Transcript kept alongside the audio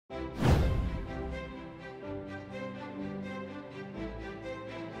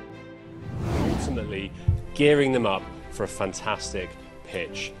ultimately gearing them up for a fantastic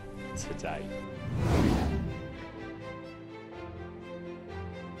pitch today.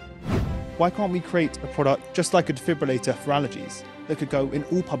 Why can't we create a product just like a defibrillator for allergies that could go in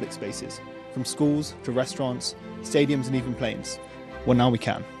all public spaces, from schools to restaurants, stadiums and even planes? Well, now we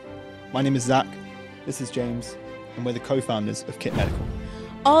can. My name is Zach, this is James, and we're the co-founders of Kit Medical.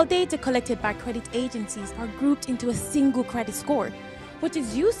 All data collected by credit agencies are grouped into a single credit score, which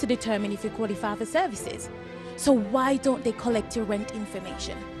is used to determine if you qualify for services. So why don't they collect your rent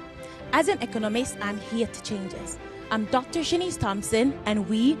information? As an economist, I'm here to change this. I'm Dr. Shanice Thompson, and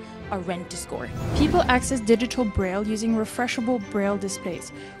we are Rent to Score. People access digital Braille using refreshable Braille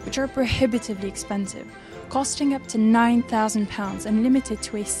displays, which are prohibitively expensive, costing up to £9,000 and limited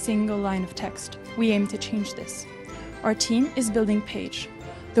to a single line of text. We aim to change this. Our team is building Page,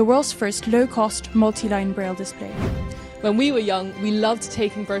 the world's first low-cost multi-line Braille display. When we were young, we loved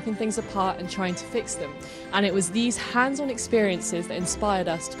taking broken things apart and trying to fix them, and it was these hands-on experiences that inspired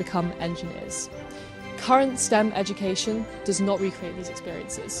us to become engineers. Current STEM education does not recreate these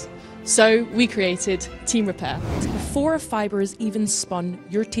experiences. So we created Team Repair. Before a fibre is even spun,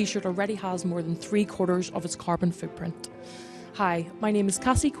 your t-shirt already has more than 3/4 of its carbon footprint. Hi, my name is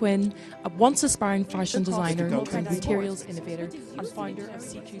Cassie Quinn, a once aspiring fashion designer and materials innovator and founder of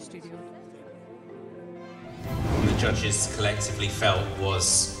CQ Studio. The judges collectively felt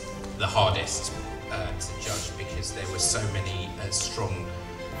was the hardest to judge because there were so many strong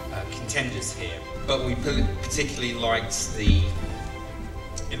contenders here. But we particularly liked the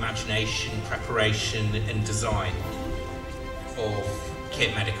imagination, preparation and design of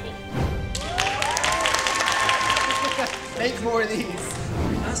Kit Medical. Make more of these.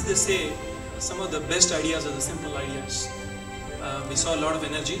 As they say, some of the best ideas are the simple ideas. We saw a lot of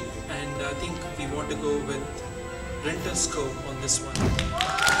energy, and I think we want to go with Rent to Score on this one.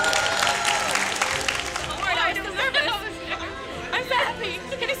 Oh my God, I'm so nervous. I'm so happy.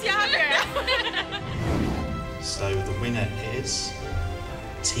 Can you see how happy? So the winner is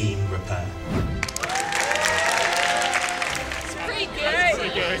Team Repair. It's pretty good.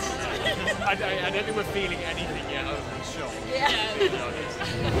 Pretty good. I don't think we're feeling anything yet other than shock.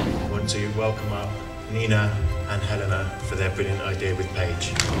 I want to welcome up Nina and Helena for their brilliant idea with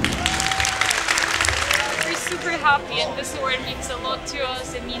Page. We're super happy, and this award means a lot to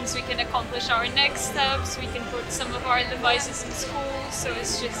us. It means we can accomplish our next steps, we can put some of our devices in schools, so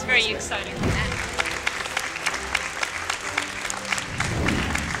it's just very exciting.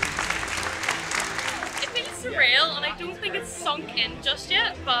 It feels surreal, and I don't think it's sunk in just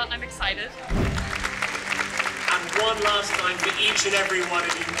yet, but I'm excited. And one last time for each and every one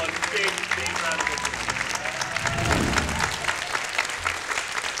of you, one big round of applause.